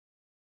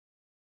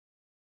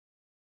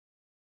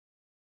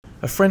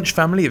A French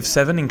family of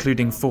 7,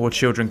 including 4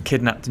 children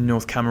kidnapped in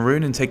North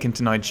Cameroon and taken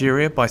to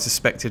Nigeria by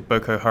suspected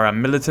Boko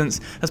Haram militants,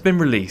 has been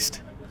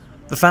released.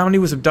 The family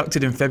was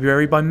abducted in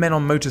February by men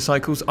on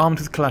motorcycles armed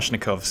with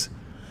Kalashnikovs.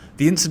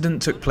 The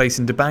incident took place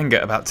in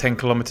Dabanga, about 10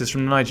 kilometers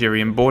from the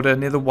Nigerian border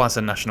near the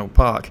Waza National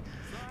Park.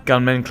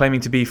 Gunmen claiming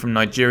to be from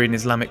Nigerian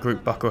Islamic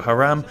group Boko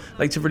Haram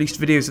later released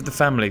videos of the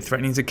family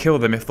threatening to kill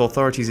them if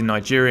authorities in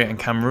Nigeria and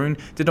Cameroon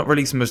did not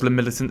release Muslim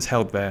militants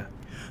held there.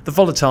 The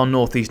volatile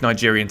northeast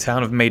Nigerian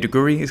town of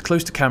Maiduguri is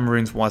close to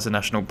Cameroon's Waza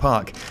National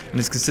Park and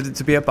is considered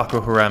to be a Boko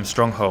Haram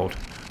stronghold.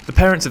 The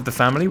parents of the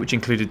family, which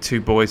included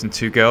 2 boys and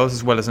 2 girls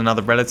as well as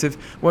another relative,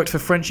 worked for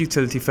French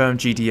utility firm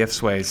GDF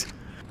Suez.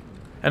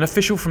 An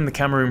official from the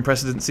Cameroon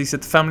presidency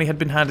said the family had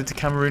been handed to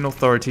Cameroon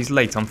authorities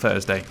late on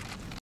Thursday.